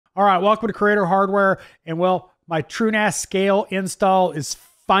All right, welcome to Creator Hardware. And well, my TrueNas scale install is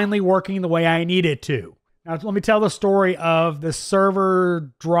finally working the way I need it to. Now, let me tell the story of the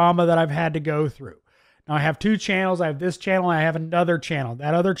server drama that I've had to go through. Now, I have two channels. I have this channel and I have another channel.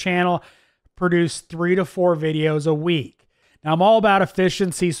 That other channel produced 3 to 4 videos a week. Now, I'm all about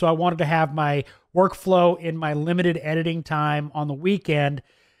efficiency, so I wanted to have my workflow in my limited editing time on the weekend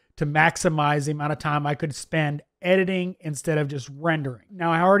to maximize the amount of time I could spend editing instead of just rendering.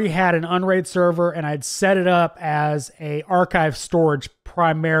 Now, I already had an Unraid server and I'd set it up as a archive storage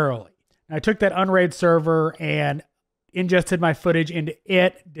primarily. And I took that Unraid server and ingested my footage into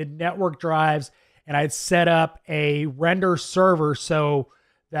it, did network drives, and I'd set up a render server so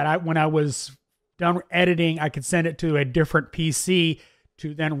that when I was done editing, I could send it to a different PC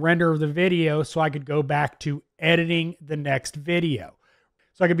to then render the video so I could go back to editing the next video.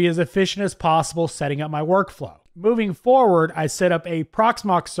 So I could be as efficient as possible setting up my workflow. Moving forward, I set up a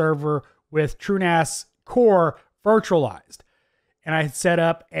Proxmox server with TrueNas Core virtualized. And I set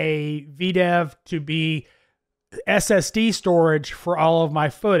up a VDEV to be SSD storage for all of my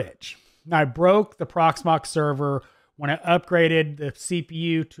footage. Now, I broke the Proxmox server when I upgraded the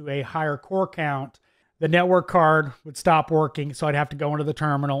CPU to a higher core count. The network card would stop working, so I'd have to go into the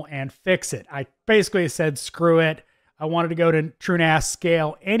terminal and fix it. I basically said, screw it. I wanted to go to TrueNas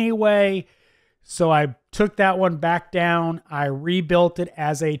scale anyway, so I took that one back down. I rebuilt it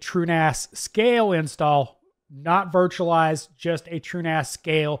as a TrueNas scale install, not virtualized, just a TrueNas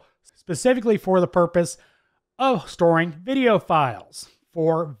scale, specifically for the purpose of storing video files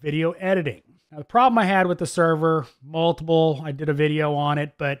for video editing. Now, the problem I had with the server, I did a video on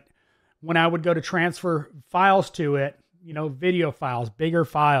it, but when I would go to transfer files to it, video files, bigger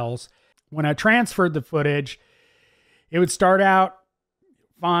files, when I transferred the footage, it would start out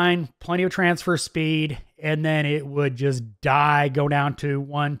fine, plenty of transfer speed, and then it would just die, go down to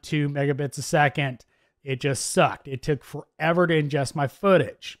 1-2 megabits a second. It just sucked. It took forever to ingest my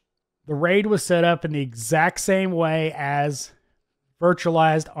footage. The RAID was set up in the exact same way as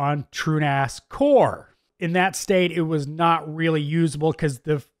virtualized on TrueNas Core. In that state, it was not really usable because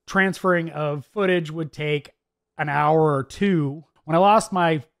the transferring of footage would take an hour or two. When I lost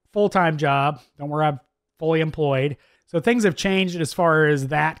my full-time job, where I'm fully employed, so things have changed as far as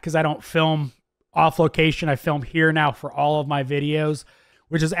that because I don't film off location. I film here now for all of my videos,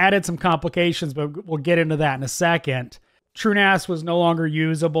 which has added some complications, but we'll get into that in a second. TrueNas was no longer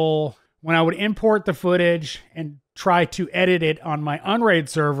usable. When I would import the footage and try to edit it on my Unraid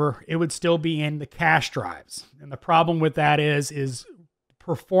server, it would still be in the cache drives. And the problem with that is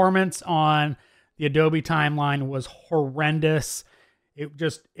performance on the Adobe timeline was horrendous. It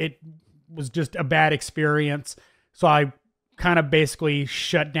was just a bad experience. So I kind of basically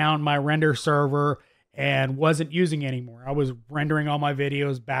shut down my render server and wasn't using it anymore. I was rendering all my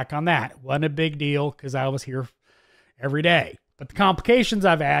videos back on that. It wasn't a big deal because I was here every day. But the complications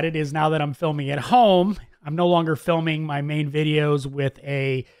I've added is now that I'm filming at home, I'm no longer filming my main videos with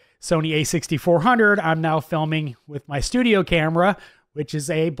a Sony a6400. I'm now filming with my studio camera, which is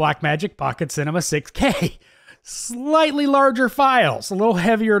a Blackmagic Pocket Cinema 6K. Slightly larger files, a little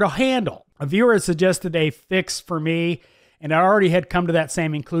heavier to handle. A viewer has suggested a fix for me, and I already had come to that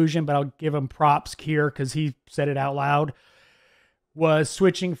same conclusion, but I'll give him props here because he said it out loud, was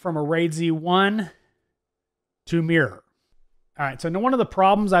switching from a RAID Z1 to Mirror. All right, so now one of the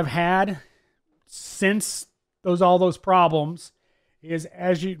problems I've had since all those problems is,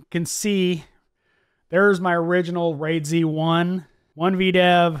 as you can see, there's my original RAID Z1, 1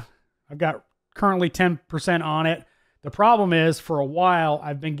 VDEV. I've got currently 10% on it. The problem is, for a while,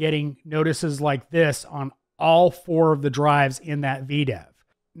 I've been getting notices like this on all 4 of the drives in that VDEV.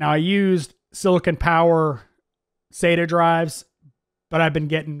 Now, I used Silicon Power SATA drives, but I've been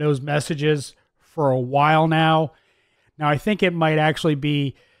getting those messages for a while now. Now, I think it might actually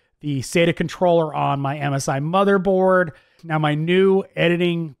be the SATA controller on my MSI motherboard. Now, my new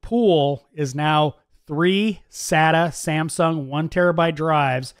editing pool is now 3 SATA Samsung 1 terabyte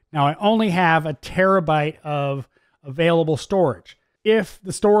drives. Now, I only have a terabyte of available storage. If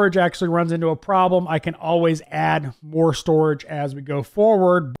the storage actually runs into a problem, I can always add more storage as we go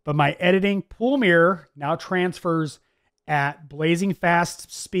forward. But my editing pool mirror now transfers at blazing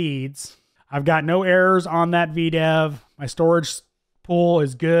fast speeds. I've got no errors on that VDEV. My storage pool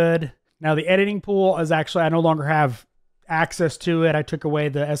is good. Now, the editing pool is actually, I no longer have access to it. I took away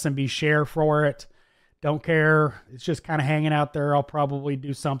the SMB share for it. Don't care. It's just kind of hanging out there. I'll probably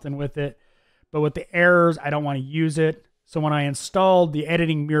do something with it. But with the errors, I don't want to use it. So when I installed the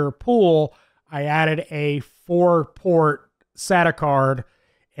editing mirror pool, I added a 4-port SATA card,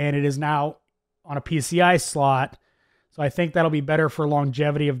 and it is now on a PCI slot. So I think that'll be better for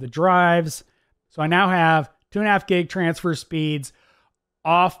longevity of the drives. So I now have 2.5 gig transfer speeds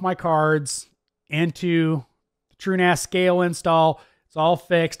off my cards into the TrueNas scale install. It's all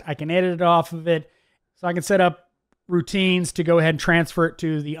fixed. I can edit it off of it. So I can set up routines to go ahead and transfer it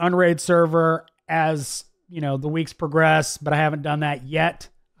to the Unraid server as, you know, the weeks progress, but I haven't done that yet.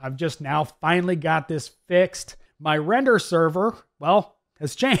 I've just now finally got this fixed. My render server, well,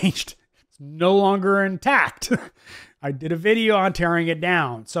 has changed. It's no longer intact. I did a video on tearing it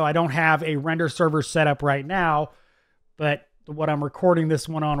down, so I don't have a render server set up right now, but what I'm recording this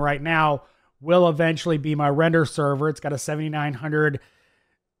one on right now will eventually be my render server. It's got a 7900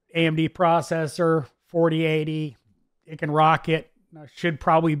 AMD processor, 4080. It can rock it. I should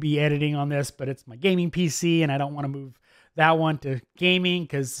probably be editing on this, but it's my gaming PC, and I don't want to move that one to gaming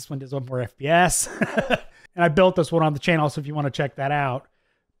because this one does want more FPS. And I built this one on the channel, so if you want to check that out.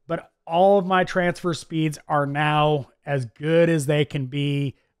 But all of my transfer speeds are now as good as they can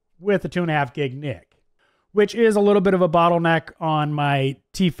be with a 2.5 gig NIC, which is a little bit of a bottleneck on my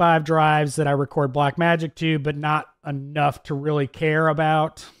T5 drives that I record Blackmagic to, but not enough to really care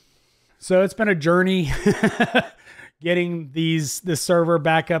about. So it's been a journey getting this server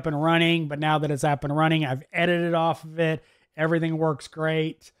back up and running, but now that it's up and running, I've edited off of it. Everything works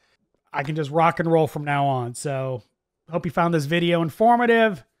great. I can just rock and roll from now on. So hope you found this video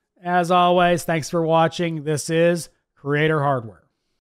informative. As always, thanks for watching. This is Creator Hardware.